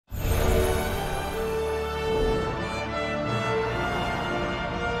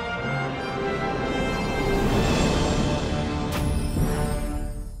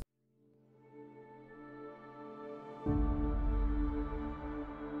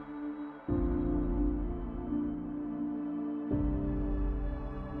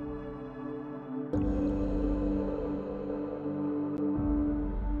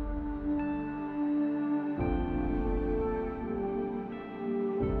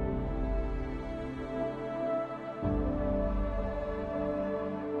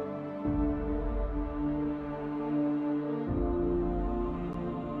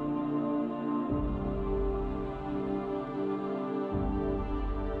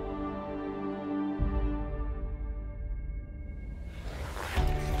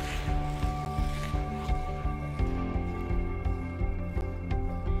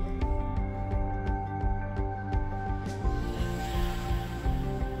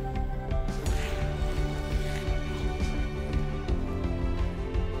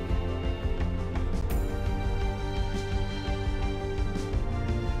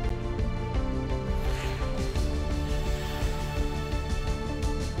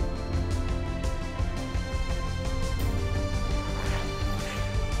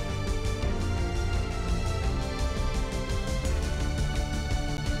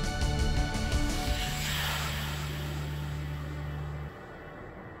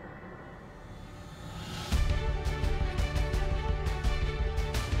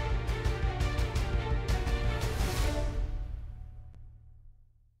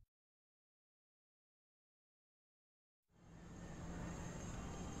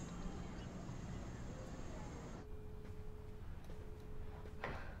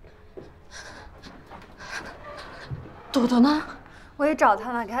朵朵呢？我也找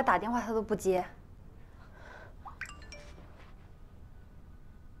他了，给他打电话他都不接。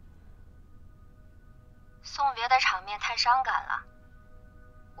送别的场面太伤感了，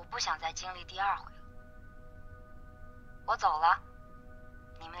我不想再经历第二回了。我走了，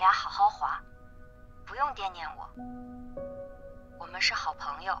你们俩好好滑，不用惦念我。我们是好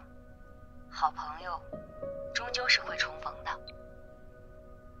朋友，好朋友终究是会重逢的。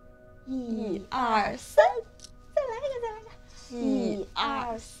1、2、3，再来一个，再来一个。1、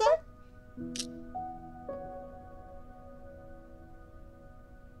2、3。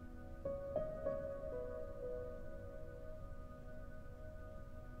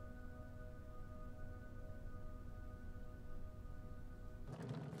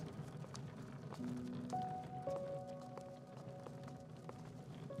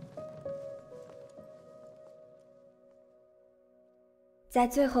再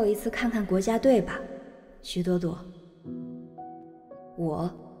最后一次看看国家队吧，徐朵朵。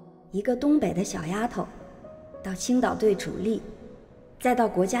我，一个东北的小丫头，到青岛队主力，再到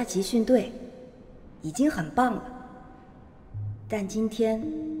国家集训队，已经很棒了。但今天，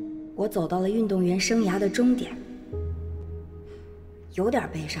我走到了运动员生涯的终点，有点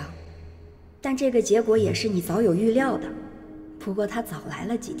悲伤，但这个结果也是你早有预料的。不过它早来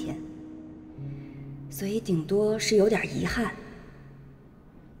了几天，所以顶多是有点遗憾。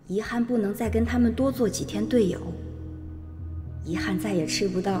遗憾不能再跟他们多做几天队友，遗憾再也吃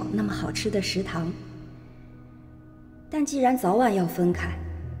不到那么好吃的食堂。但既然早晚要分开，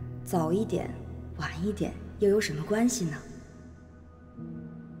早一点晚一点又有什么关系呢？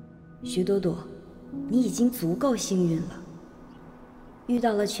徐朵朵，你已经足够幸运了，遇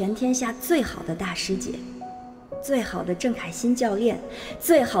到了全天下最好的大师姐，最好的郑凯新教练，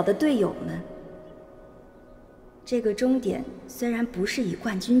最好的队友们。这个终点虽然不是以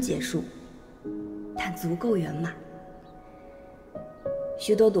冠军结束，但足够圆满。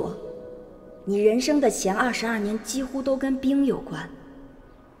徐朵朵，你人生的前22年几乎都跟冰有关，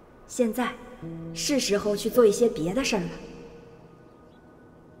现在是时候去做一些别的事儿了。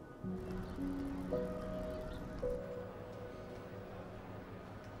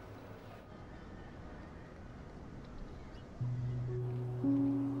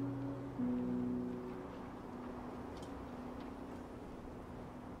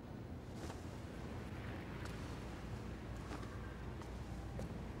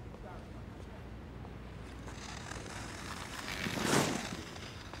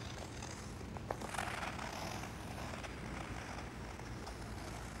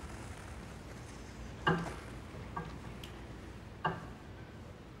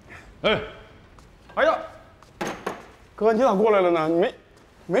哎呀，哥，你咋过来了呢？你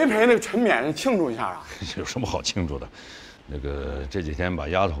没陪那个陈冕庆祝一下啊？有什么好庆祝的？那个这几天把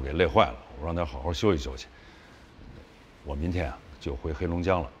丫头给累坏了，我让她好好休息休息。我明天啊就回黑龙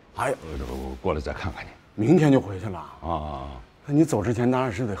江了。哎呀，我过来再看看你。明天就回去了啊？那你走之前当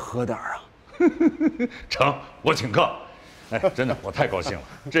然是得喝点啊。成，我请客。哎，真的，我太高兴了。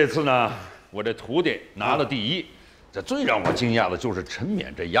这次呢，我这徒弟拿了第1。这最让我惊讶的就是陈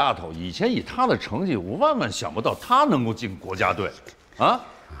冕这丫头，以前以她的成绩，我万万想不到她能够进国家队，啊！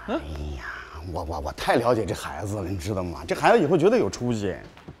哎呀，我太了解这孩子了，你知道吗？这孩子以后绝对有出息。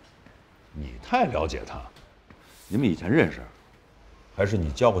你太了解他，你们以前认识，还是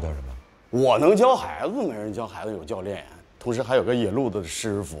你教过他什么？我能教孩子，没人教孩子有教练，同时还有个野路子的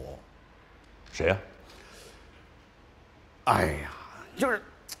师傅。谁呀？哎呀，就是。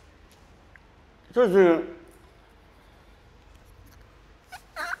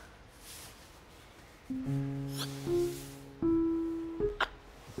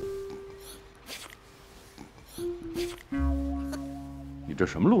你这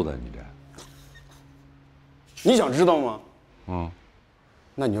什么路子？你这，你想知道吗？嗯，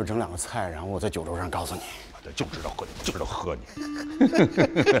那你就整2个菜，然后我在酒桌上告诉你。我就知道喝你，就知道喝你。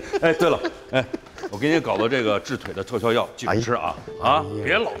哎，对了，哎，我给你搞了这个治腿的特效药，记住吃啊！啊，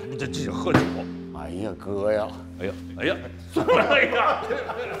别老这喝酒。哎呀，哥呀！哎呀，哎呀，哎呀！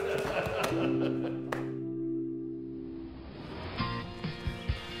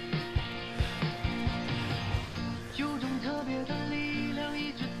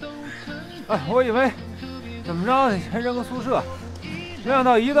哎，我以为怎么着得先扔个宿舍，没想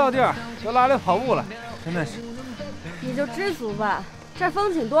到一到地儿就拉来跑步了，真的是。你就知足吧，这儿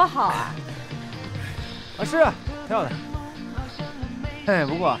风景多好啊！啊，是啊，挺好的。哎，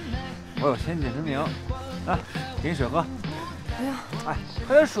不过我有先见之明，来，给你水喝。哎呀，哎，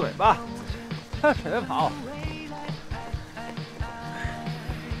喝点水吧，看水在跑。哎，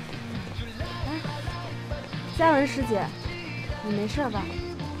嘉文师姐，你没事吧？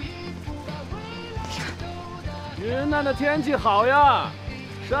云南的天气好呀，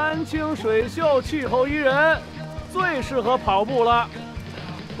山清水秀，气候宜人，最适合跑步了。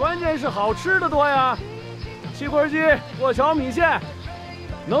关键是好吃的多呀，汽锅鸡、过桥米线，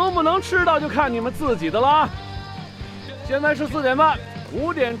能不能吃到就看你们自己的了。现在是4点半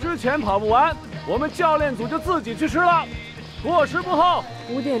，5点之前跑不完，我们教练组就自己去吃了，过时不候。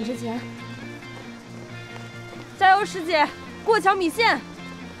5点之前，加油，师姐！过桥米线，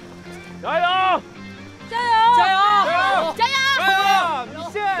加油！加油！加油！加油！加油！加油！米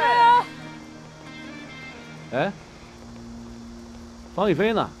线！加油！哎，方一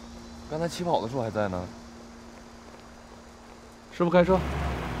飞呢？刚才起跑的时候还在呢。师傅开车。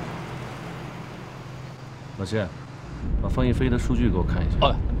老谢，把方一飞的数据给我看一下。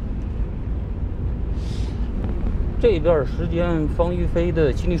哎，这段时间方一飞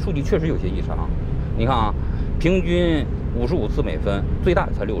的心率数据确实有些异常。你看啊，平均55次每分，最大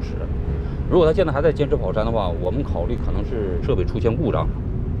也才60。如果他现在还在坚持跑山的话，我们考虑可能是设备出现故障。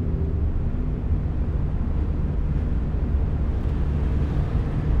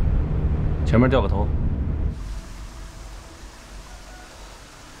前面掉个头。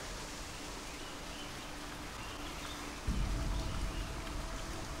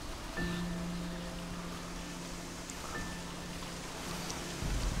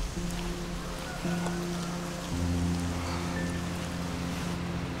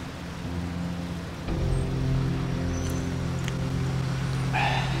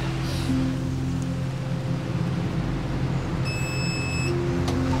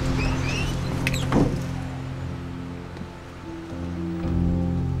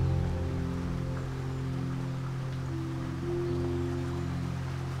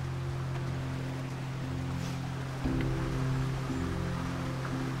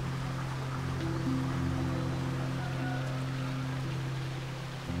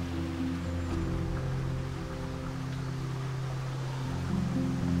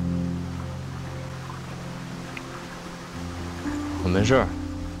我没事，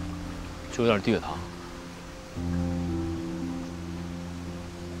就有点低血糖。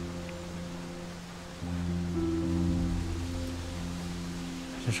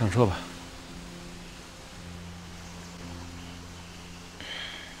先上车吧。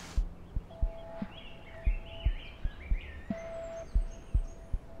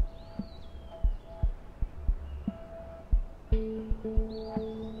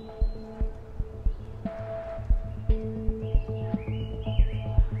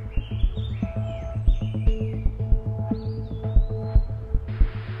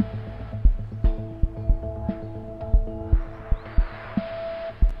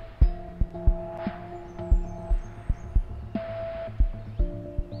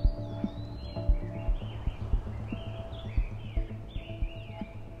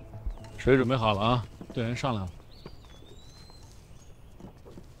水准备好了啊，队员上来了。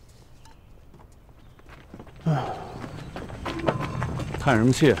看什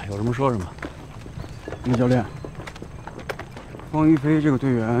么气？有什么说什么。那教练，方一飞这个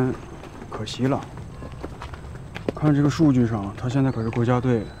队员可惜了。看这个数据上，他现在可是国家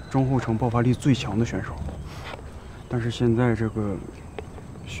队中后程爆发力最强的选手，但是现在这个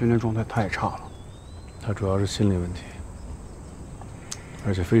训练状态太差了。他主要是心理问题，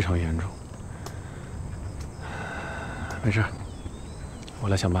而且非常严重。没事，我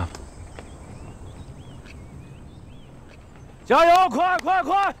来想办法。加油！快快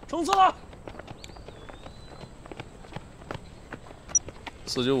快，冲刺了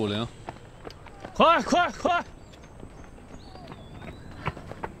！4950，快快快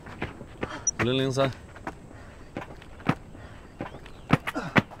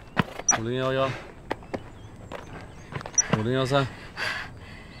！5003，5011，5013，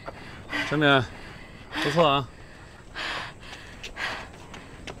陈冕，不错啊。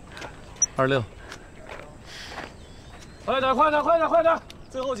26，快点快点快点快点，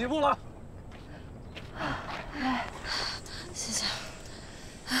最后几步了。哎，谢谢。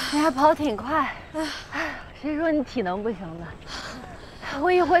你还跑挺快，谁说你体能不行的？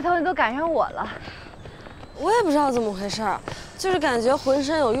我一回头你都赶上我了。我也不知道怎么回事，就是感觉浑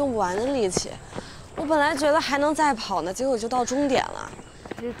身有用不完的力气。我本来觉得还能再跑呢，结果就到终点了。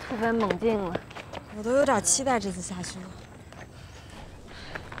这突飞猛进了，我都有点期待这次下去了。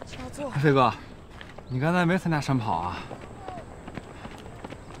飞哥，你刚才没参加山跑啊？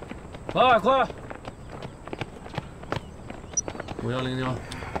快快！5109，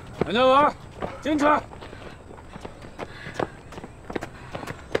杨家文，坚持。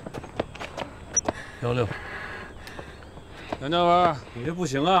16，杨家文，你这不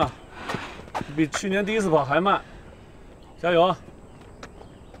行啊，你比去年第一次跑还慢，加油啊！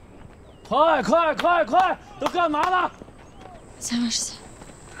快，都干嘛呢？下班时间。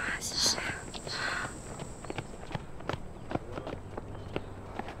谢谢。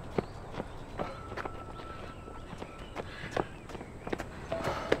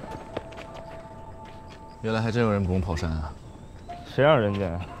原来还真有人不用跑山啊！谁让人家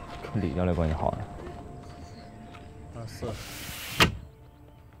跟李教练关系好呢？是。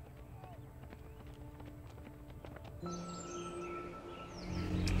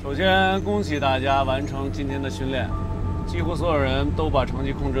首先，恭喜大家完成今天的训练，几乎所有人都把成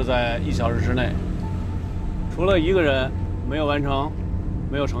绩控制在1小时之内，除了1个人没有完成，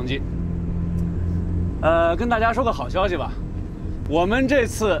没有成绩。跟大家说个好消息吧，我们这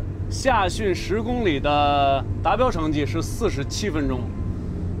次夏训10公里的达标成绩是47分钟，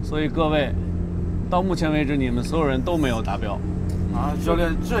所以各位，到目前为止你们所有人都没有达标。啊，教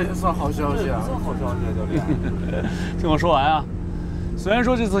练，这也算好消息啊！算好消息啊，教练。听我说完啊。虽然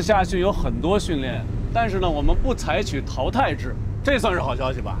说这次夏训有很多训练，但是呢，我们不采取淘汰制，这算是好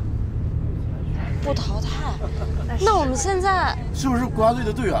消息吧？不淘汰？那我们现在是不是国家队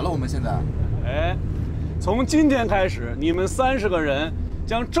的队员了？我们现在？哎，从今天开始，你们30个人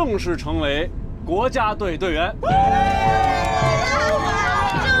将正式成为国家队队员。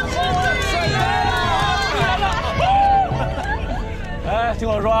哎，听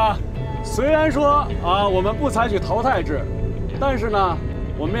我说啊，虽然说啊我们不采取淘汰制，但是呢，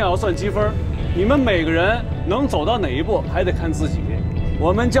我们也要算积分。你们每个人能走到哪一步，还得看自己。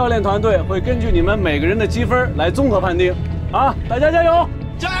我们教练团队会根据你们每个人的积分来综合判定。啊，大家加油！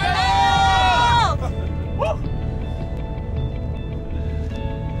加油！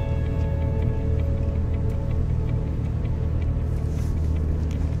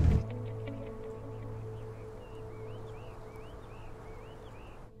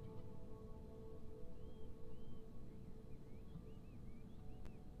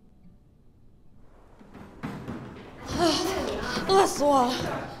饿死我了！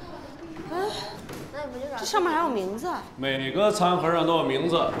哎，这上面还有名字。每个餐盒上都有名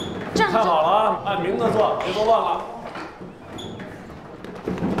字，这样看好了啊，按名字做，别做乱了。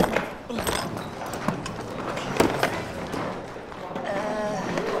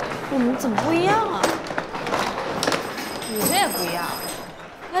我们怎么不一样啊？你这也不一样。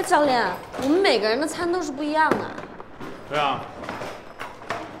哎，教练，我们每个人的餐都是不一样的。对啊。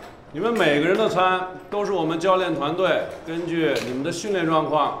你们每个人的餐都是我们教练团队根据你们的训练状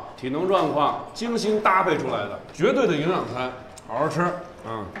况、体能状况精心搭配出来的，绝对的营养餐，好好吃。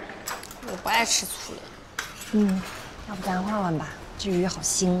我不爱吃粗粮。要不咱换换吧，这鱼好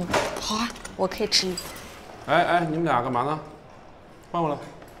腥。好啊，我可以吃一个。哎，你们俩干嘛呢？换过来。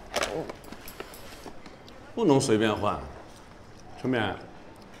不能随便换。陈冕，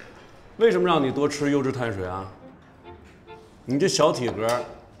为什么让你多吃优质碳水啊？你这小体格。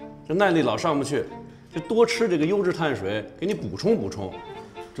这耐力老上不去，就多吃这个优质碳水，给你补充补充。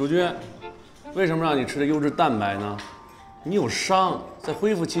主君，为什么让你吃这优质蛋白呢？你有伤，在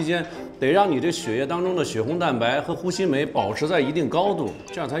恢复期间得让你这血液当中的血红蛋白和呼吸酶保持在一定高度，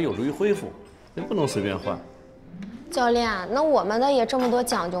这样才有助于恢复。你不能随便换。教练，那我们的也这么多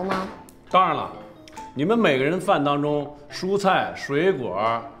讲究吗？当然了，你们每个人饭当中蔬菜、水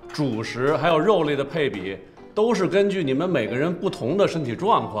果、主食还有肉类的配比。都是根据你们每个人不同的身体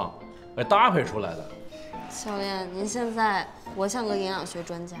状况来搭配出来的。教练，您现在活像个营养学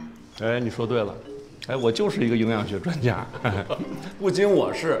专家。哎，你说对了，哎，我就是一个营养学专家。不仅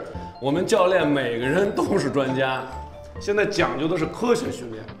我是，我们教练每个人都是专家。现在讲究的是科学训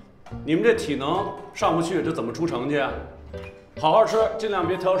练，你们这体能上不去，这怎么出成绩啊？好好吃，尽量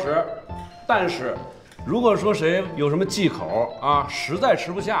别挑食。但是，如果说谁有什么忌口啊，实在吃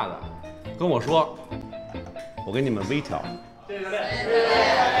不下的，跟我说。我给你们微调，谢谢教练，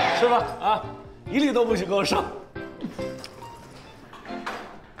吃吧啊，一粒都不许给我剩。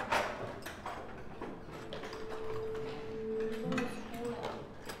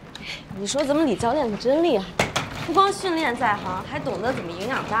你说咱们李教练可真厉害，不光训练在行，还懂得怎么营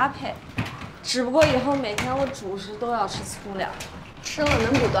养搭配。只不过以后每天我主食都要吃粗粮，吃了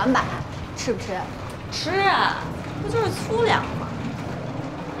能补短板，吃不吃？吃啊，不就是粗粮吗？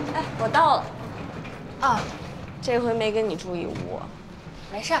哎，我到了。啊。这回没跟你住一屋，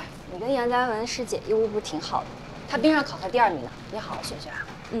没事儿，你跟杨嘉文师姐一屋不是挺好的？她冰上考核第2名呢，你好好学学啊。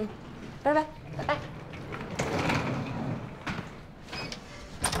拜拜，拜拜。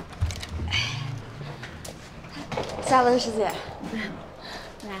嘉文师姐，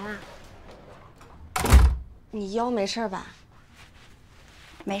来啦。你腰没事吧？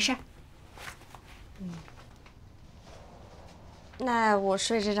没事。那我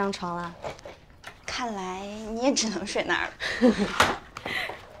睡这张床了。看来你也只能睡那儿了。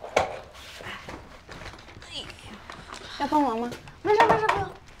要帮忙吗？没事没事，不用。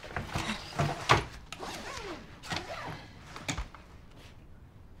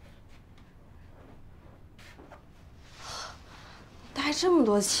带这么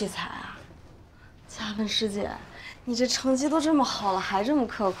多器材啊！嘉文师姐，你这成绩都这么好了，还这么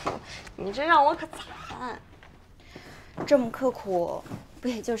刻苦，你这让我可咋办？这么刻苦，不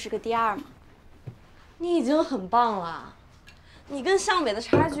也就是个第2吗？你已经很棒了，你跟向北的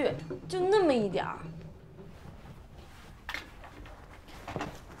差距就那么一点儿，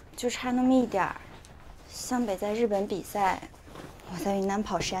就差那么一点儿。向北在日本比赛，我在云南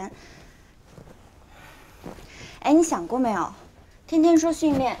跑山。哎，你想过没有？天天说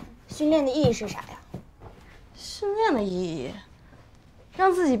训练，训练的意义是啥呀？训练的意义，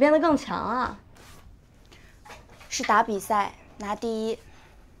让自己变得更强啊。是打比赛拿第1，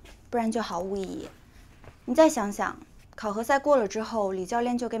不然就毫无意义。你再想想，考核赛过了之后，李教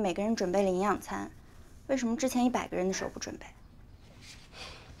练就给每个人准备了营养餐，为什么之前100个人的时候不准备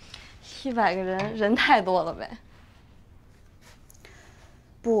？100个人，人太多了呗。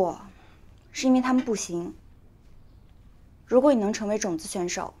不，是因为他们不行。如果你能成为种子选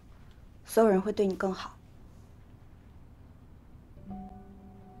手，所有人会对你更好。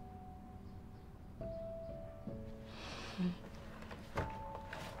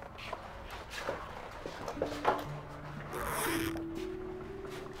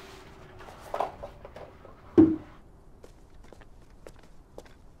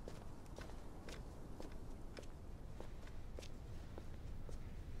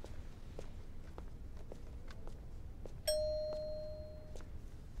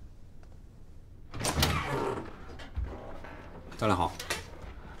教练好，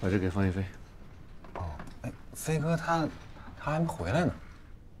把这给方一飞。哦，哎，飞哥他还没回来呢。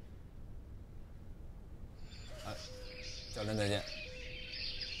哎，教练再见。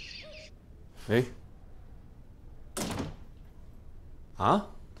喂。啊？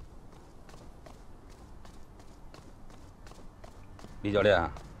李教练，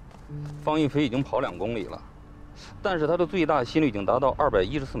方一飞已经跑2公里了，但是他的最大心率已经达到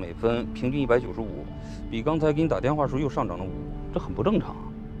214每分，平均195，比刚才给你打电话时候又上涨了5，这很不正常啊！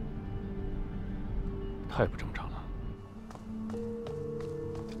太不正常了。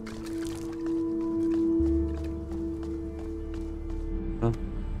嗯，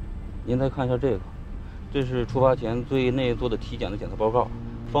您再看一下这个，这是出发前最内做的体检的检测报告，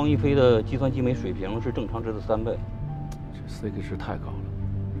方一飞的计算肌酶水平是正常值的3倍。这 CK 值太高了，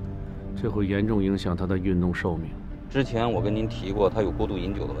这会严重影响他的运动寿命。之前我跟您提过，他有过度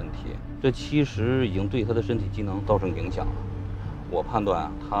饮酒的问题，这其实已经对他的身体机能造成影响了。我判断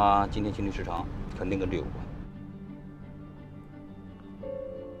啊，他今天心律失常，肯定跟这有关。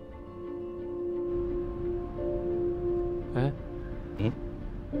哎，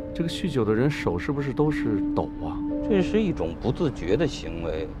这个酗酒的人手是不是都是抖啊？这是一种不自觉的行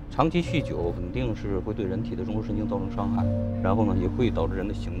为，长期酗酒肯定是会对人体的中枢神经造成伤害，然后呢，也会导致人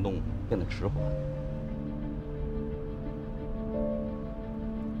的行动变得迟缓。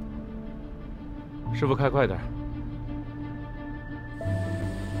师傅，开快点！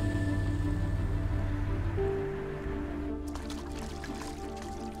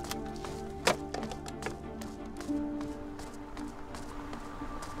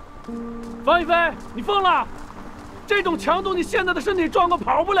方一飞，你疯了！这种强度，你现在的身体状况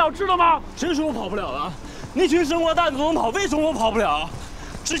跑不了，知道吗？谁说我跑不了了？那群生瓜蛋子都能跑，为什么我跑不了？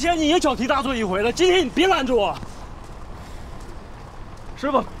之前你也脚踢大腿1回了，今天你别拦着我。师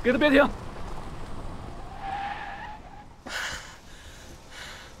傅，给他别停。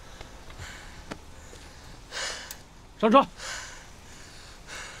上车。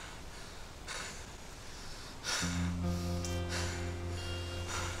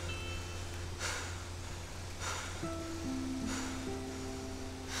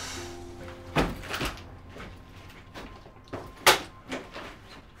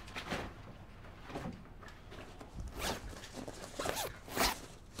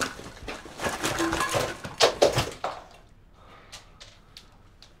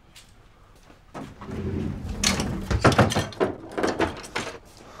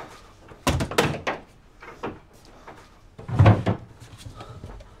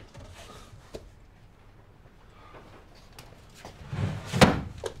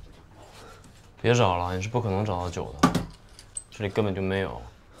别找了，你是不可能找到酒的，这里根本就没有。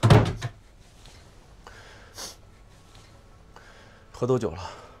喝多久了？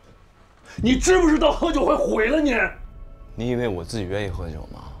你知不知道喝酒会毁了你？你以为我自己愿意喝酒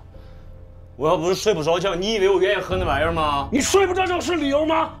吗？我要不是睡不着觉，你以为我愿意喝那玩意儿吗？你睡不着觉是理由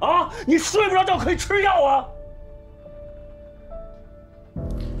吗？啊，你睡不着觉可以吃药啊。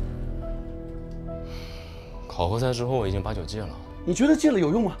考考核赛之后我已经把酒戒了。你觉得戒了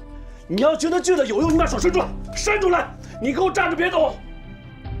有用吗？你要觉得戒了有用，你把手伸出来，伸出来！你给我站着别动！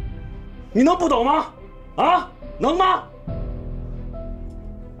你能不抖吗？啊，能吗？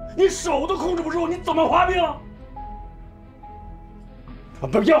你手都控制不住，你怎么滑冰？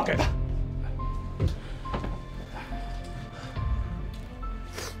不要给他。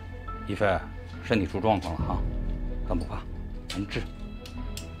一飞，身体出状况了啊，但不怕，能治。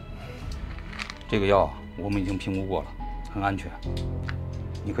这个药我们已经评估过了，很安全，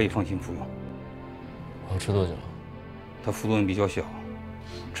你可以放心服用。我吃多久了？它副作用比较小，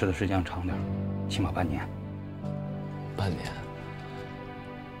吃的时间长点，起码半年。半年？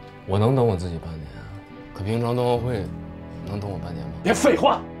我能等我自己半年，可平常冬奥会能等我半年吗？别废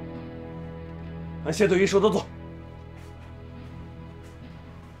话，按谢队医说的做。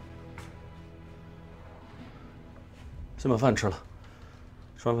先把饭吃了，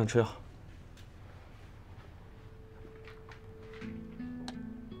吃完饭吃药。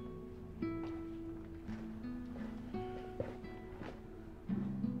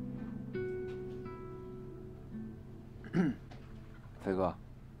飞哥，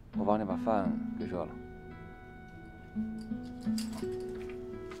我帮你把饭给热了。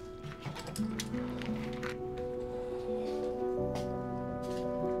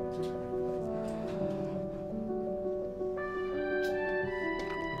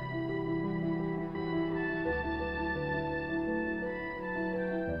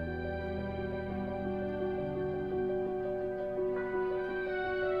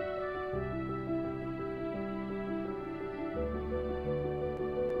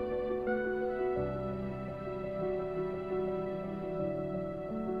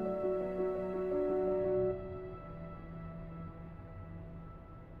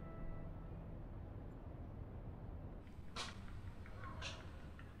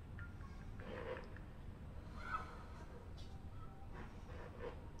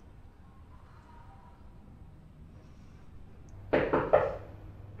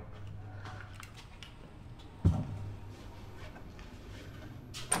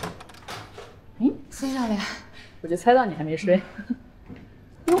孙教练，我就猜到你还没睡。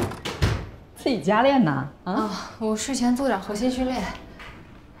哟，自己加练呢？啊，我睡前做点核心训练。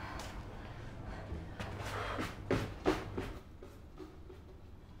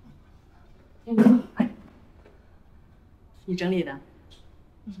你整理的？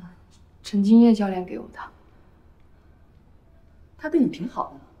陈敬业教练给我的。他对你挺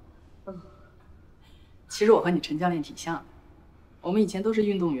好的。其实我和你陈教练挺像的，我们以前都是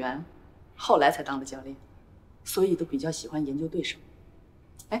运动员。后来才当了教练，所以都比较喜欢研究对手。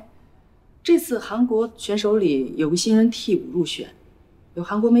哎，这次韩国选手里有个新人替补入选，有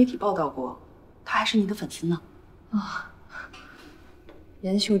韩国媒体报道过，他还是你的粉丝呢。啊，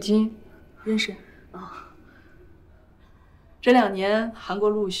严秀金，认识啊。这2年韩国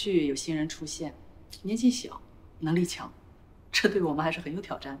陆续有新人出现，年纪小，能力强，这对我们还是很有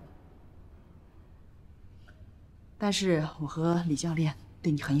挑战的。但是我和李教练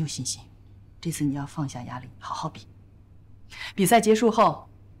对你很有信心。这次你要放下压力，好好比。比赛结束后，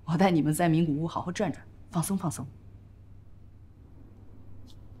我带你们在名古屋好好转转，放松放松。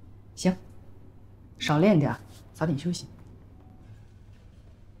行，少练点，早点休息。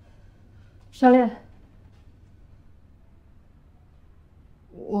教练，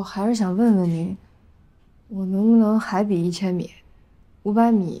我还是想问问你，我能不能还比1000米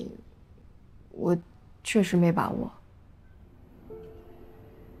？500米，我确实没把握。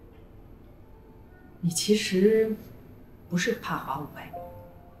你其实不是怕滑500米，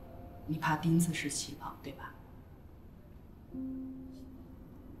你怕钉子式起跑，对吧？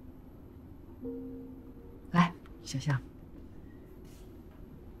来，小象，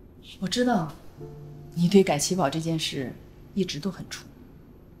我知道你对改起跑这件事一直都很怵。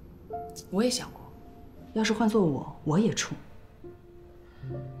我也想过，要是换做我也怵。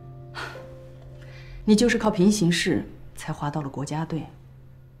你就是靠平行式才滑到了国家队。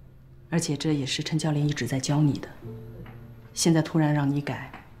而且这也是陈教练一直在教你的，现在突然让你改，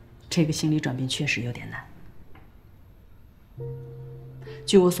这个心理转变确实有点难。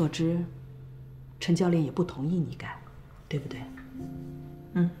据我所知，陈教练也不同意你改，对不对？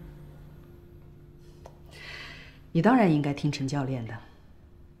你当然应该听陈教练的，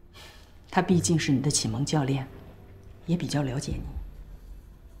他毕竟是你的启蒙教练，也比较了解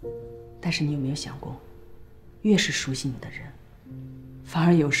你。但是你有没有想过，越是熟悉你的人，反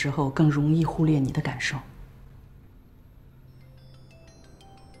而有时候更容易忽略你的感受。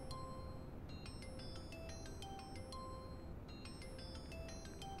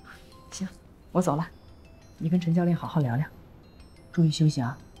行，我走了，你跟陈教练好好聊聊，注意休息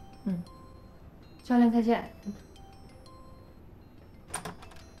啊。教练再见。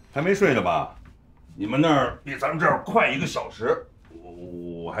还没睡呢吧？你们那儿比咱们这儿快1个小时，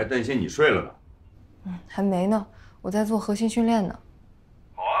我还担心你睡了呢。还没呢，我在做核心训练呢。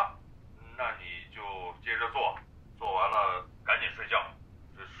好啊，那你就接着做，做完了赶紧睡觉，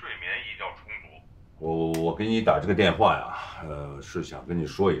这睡眠一定要充足。我给你打这个电话呀，是想跟你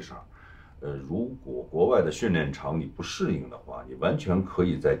说一声，如果国外的训练场你不适应的话，你完全可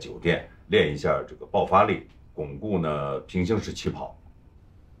以在酒店练一下这个爆发力，巩固呢平行式起跑。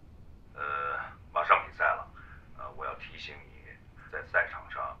马上比赛了，我要提醒你，在赛场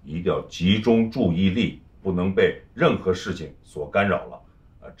上一定要集中注意力，不能被任何事情所干扰了。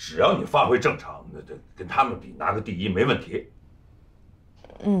只要你发挥正常，那这跟他们比拿个第1没问题。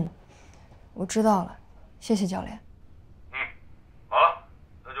我知道了，谢谢教练。好了，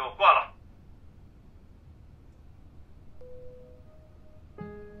那就挂了。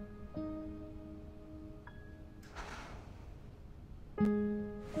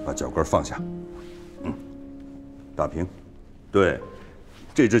把脚跟放下，打平，对，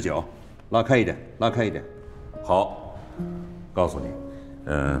这只脚拉开一点，拉开一点。好，告诉你，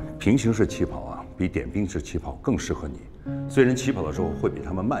平行式起跑啊，比点冰式起跑更适合你。虽然起跑的时候会比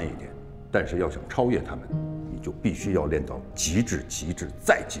他们慢一点，但是要想超越他们，你就必须要练到极致、极致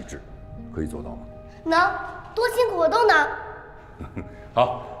再极致，可以做到吗？能，多辛苦我都能。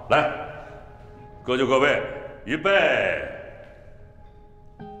好，来，各就各位，预备。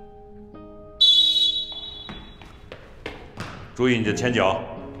注意你的前脚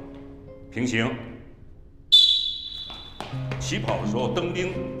平行，起跑的时候蹬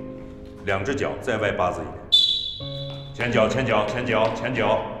冰，2只脚再外8字一点。前脚，前脚，前脚，前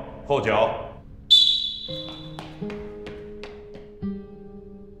脚，后脚。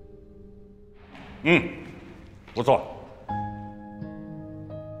不错。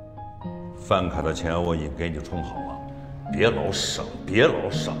饭卡的钱我已经给你充好了，别老省，别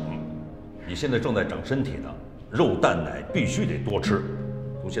老省。你现在正在长身体呢。肉蛋奶必须得多吃，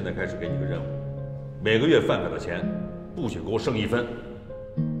从现在开始给你个任务，每个月饭卡的钱不许给我剩1分，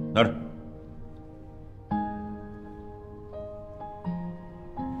拿着。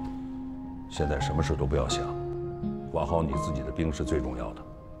现在什么事都不要想，管好你自己的兵是最重要的。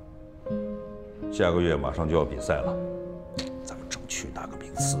下个月马上就要比赛了，咱们争取拿个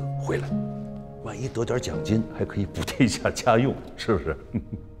名次回来，万一得点奖金，还可以补贴一下家用，是不是？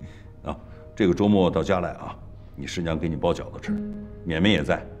啊，这个周末到家来啊。你师娘给你包饺子吃，绵绵也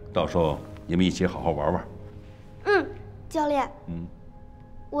在，到时候你们一起好好玩玩。教练，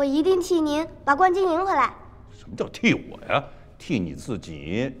我一定替您把冠军赢回来。什么叫替我呀？替你自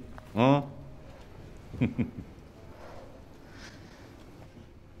己，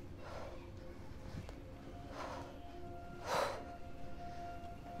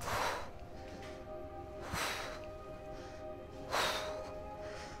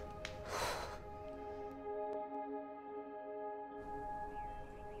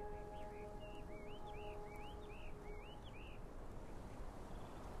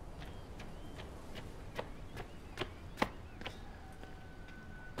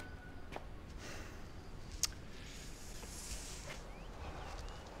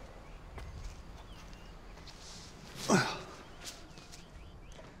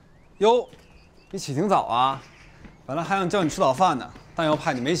哟，你起挺早啊，本来还想叫你吃早饭呢，但又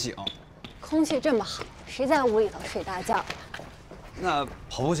怕你没醒。空气这么好，谁在屋里头睡大觉？那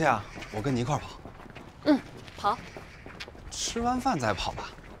跑步去啊，我跟你一块跑。跑。吃完饭再跑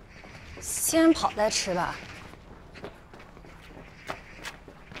吧。先跑再吃吧。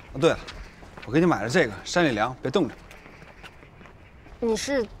对了，我给你买了这个，山里凉，别冻着。你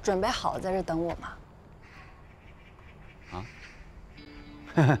是准备好了在这等我吗？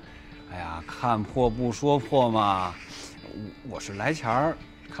哎呀，看破不说破嘛。我是来前儿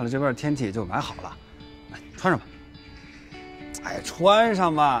看了这边天气就买好了，来穿上吧。哎，穿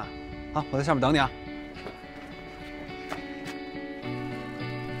上吧。好，我在下面等你啊。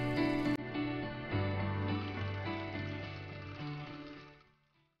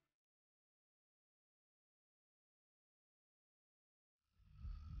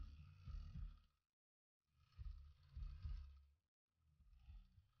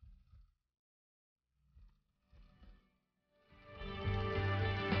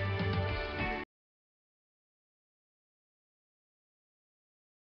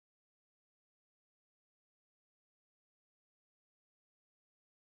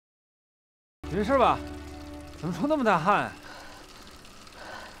没事吧？怎么出那么大汗？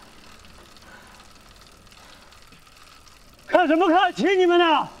看什么看？骑你们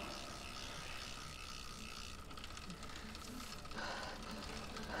呢！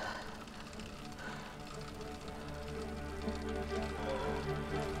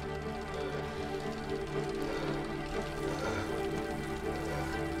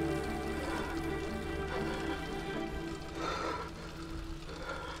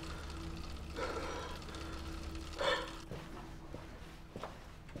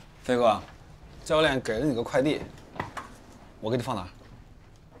飞哥，教练给了你个快递，我给你放哪儿？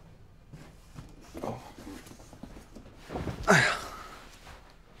哦，哎呀，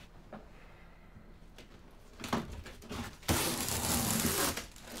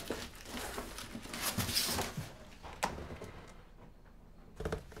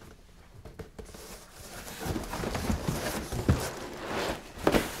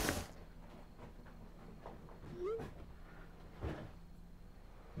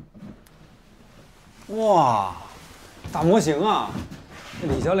哇，大模型啊！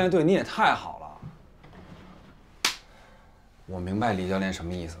李教练对你也太好了。我明白李教练什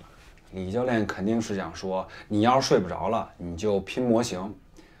么意思了。李教练肯定是想说，你要是睡不着了，你就拼模型，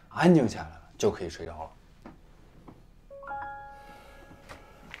安静下来了就可以睡着了。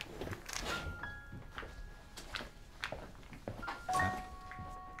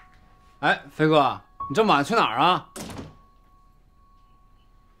哎，飞哥，你这么晚去哪儿啊？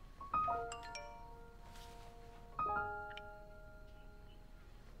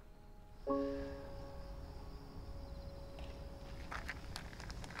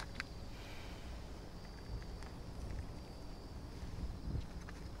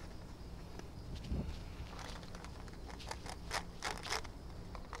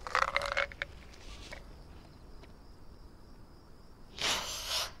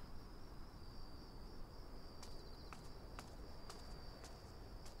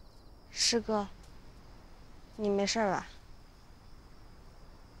师哥，你没事吧？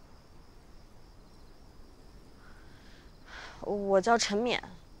我叫陈冕。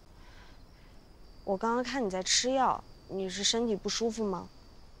我刚刚看你在吃药，你是身体不舒服吗？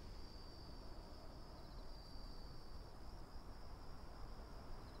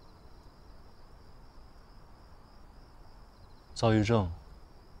躁郁症，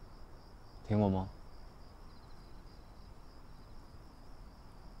听过吗？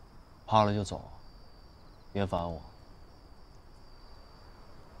怕了就走，别烦我。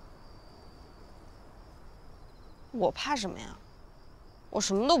我怕什么呀？我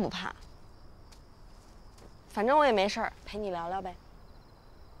什么都不怕。反正我也没事儿，陪你聊聊呗。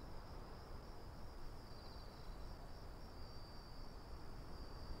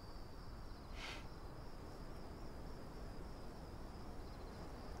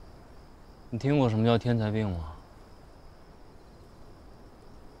你听过什么叫天才病吗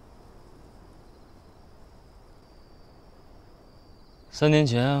？3年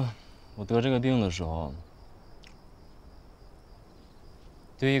前我得这个病的时候，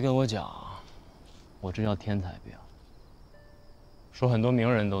队医跟我讲，我这叫天才病，说很多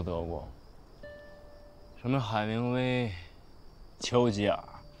名人都得过，什么海明威、丘吉尔、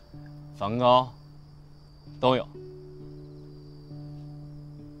梵高都有。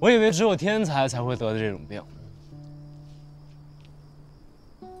我以为只有天才才会得的这种病，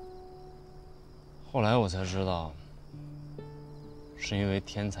后来我才知道，是因为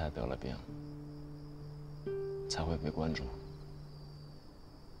天才得了病，才会被关注。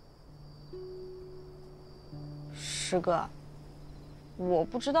师哥，我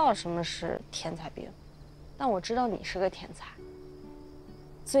不知道什么是天才病，但我知道你是个天才。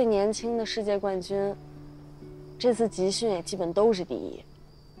最年轻的世界冠军，这次集训也基本都是第一。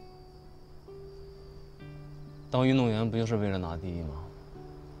当运动员不就是为了拿第一吗？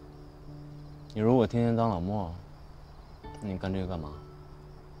你如果天天当老莫，你干这个干嘛？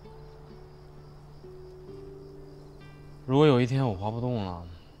如果有一天我滑不动了，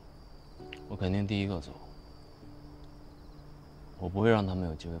我肯定第一个走。我不会让他们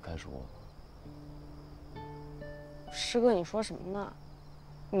有机会开除我。师哥，你说什么呢？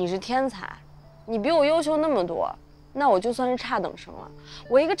你是天才，你比我优秀那么多，那我就算是差等生了。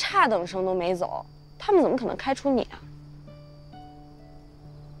我一个差等生都没走，他们怎么可能开除你啊？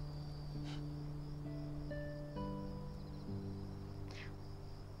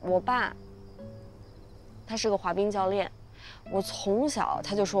我爸，他是个滑冰教练，我从小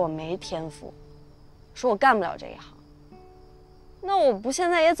他就说我没天赋，说我干不了这一行。那我不现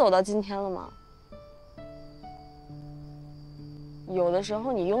在也走到今天了吗？有的时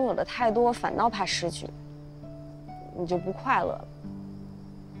候你拥有的太多，反倒怕失去，你就不快乐了。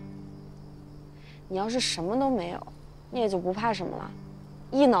你要是什么都没有，你也就不怕什么了，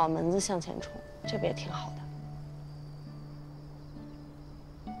一脑门子向前冲，这不也挺好的？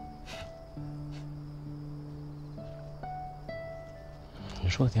你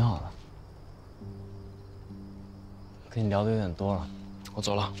说的挺好的，跟你聊的有点多了，我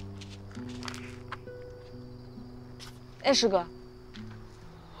走了。哎，师哥，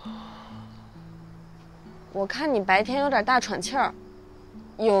我看你白天有点大喘气儿，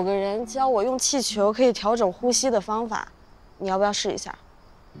有个人教我用气球可以调整呼吸的方法，你要不要试一下？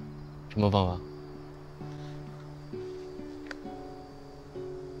什么方法？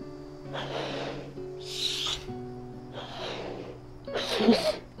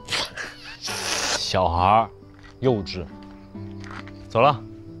小孩儿，幼稚。走了。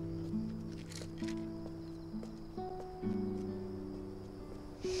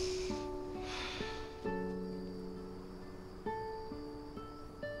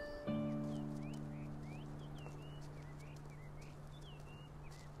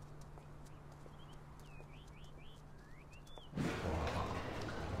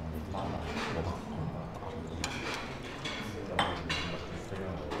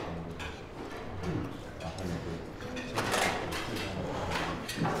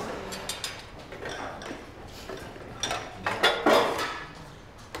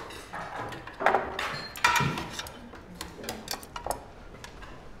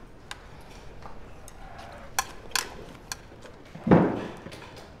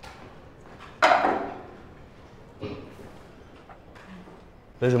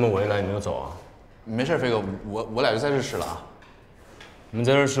为什么我一来你没有走啊？没事，飞哥，我俩就在这吃了啊。你们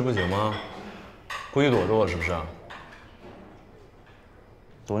在这吃不行吗？故意躲着我是不是？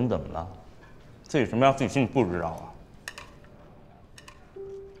躲你怎么了？自己什么样自己心里不知道啊？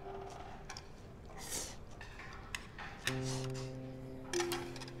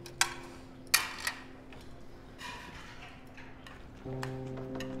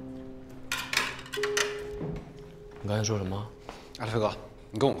你刚才说什么？哎，飞哥，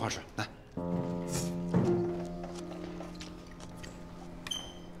你跟我一块吃，来。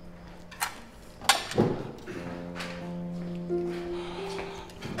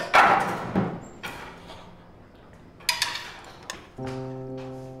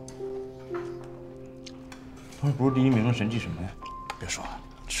不是第一名的神气什么呀？别说了，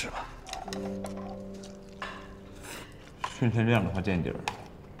吃吧。训练量的话见底儿，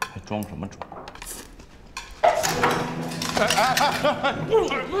还装什么装？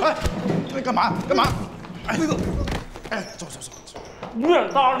哎，干嘛？干嘛？哎，飞哥，哎，走。越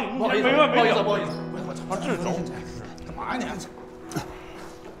搭领先没完没了。不好意思，我这走。干嘛呀你？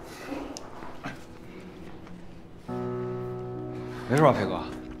没事吧，飞哥？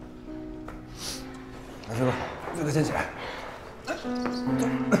来，飞哥先起来。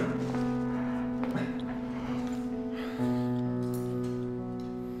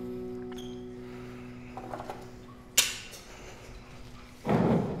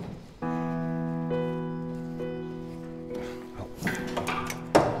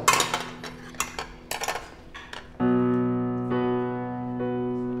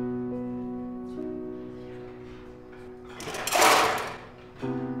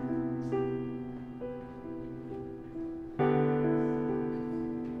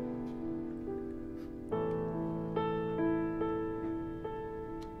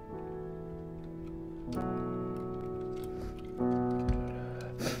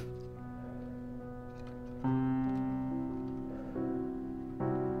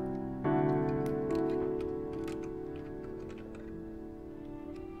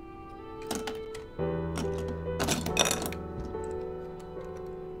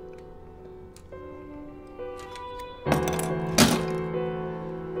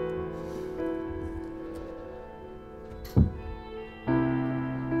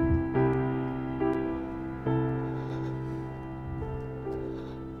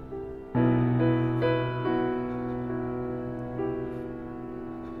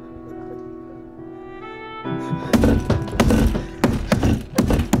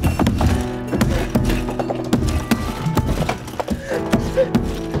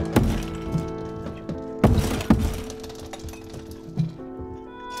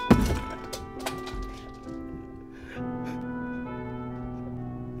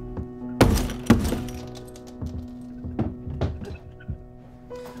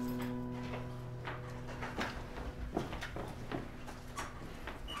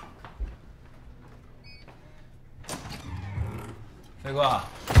飞哥，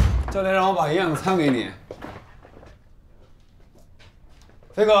教练让我把营养餐给你。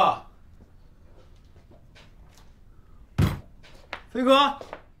飞哥，飞哥，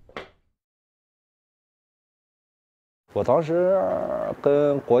我当时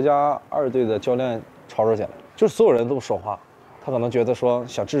跟国家2队的教练吵起来，就是所有人都说话，他可能觉得说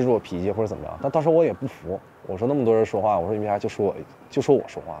想制止我脾气或者怎么样，但当时我也不服，我说那么多人说话，我说你为啥就说我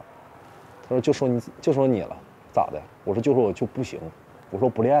说话？他说就说你了，咋的？我说就说我就不行，我说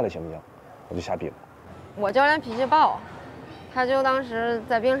不练了行不行？我就下冰。我教练脾气暴，他就当时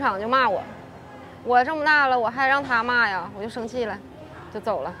在冰场就骂我，我这么大了我还让他骂呀，我就生气了，就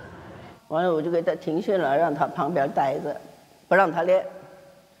走了。完了我就给他停训了，让他旁边待着，不让他练。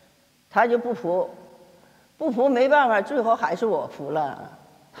他就不服，不服没办法，最后还是我服了。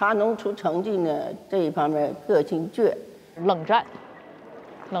他能出成绩呢，这一方面个性倔。冷战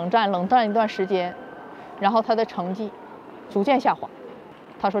一段时间，然后他的成绩逐渐下滑。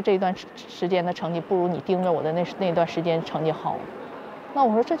他说这一段时间的成绩不如你盯着我的那段时间成绩好。那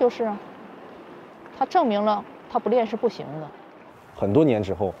我说这就是啊，他证明了他不练是不行的。很多年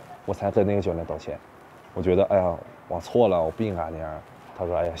之后，我才跟那个教练道歉。我觉得，哎呀，我错了，我不应该那样。他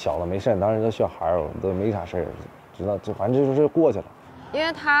说，哎呀，小子没事，当时都小孩儿，都没啥事儿，知道这反正就是过去了。因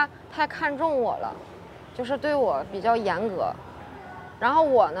为他太看重我了，就是对我比较严格。然后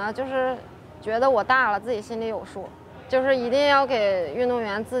我呢，就是觉得我大了，自己心里有数，就是一定要给运动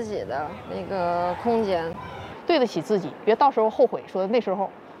员自己的那个空间，对得起自己，别到时候后悔说那时候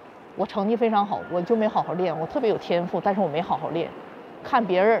我成绩非常好，我就没好好练，我特别有天赋，但是我没好好练。看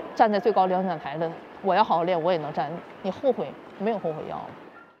别人站在最高领奖台的，我要好好练，我也能站。你后悔没有后悔药了。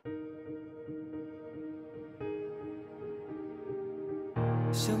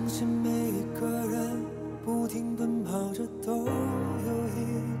相信每一个人不停奔跑着都有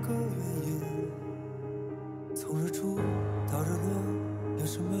一个原因，从日出到日落，有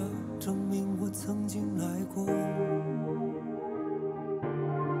什么证明我曾经来过？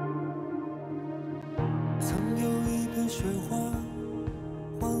曾有一片雪花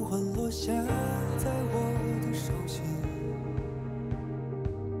缓缓落下在我的手心，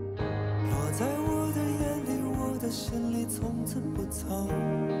落在我的眼里，我的心里从此不曾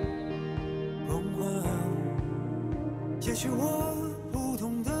融化。也许我普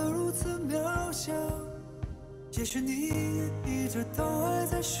通的如此渺小，也许你一直都还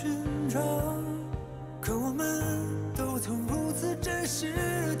在寻找，可我们都曾如此真实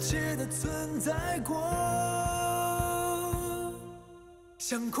而且的存在过，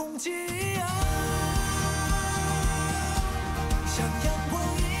像空气一样，像阳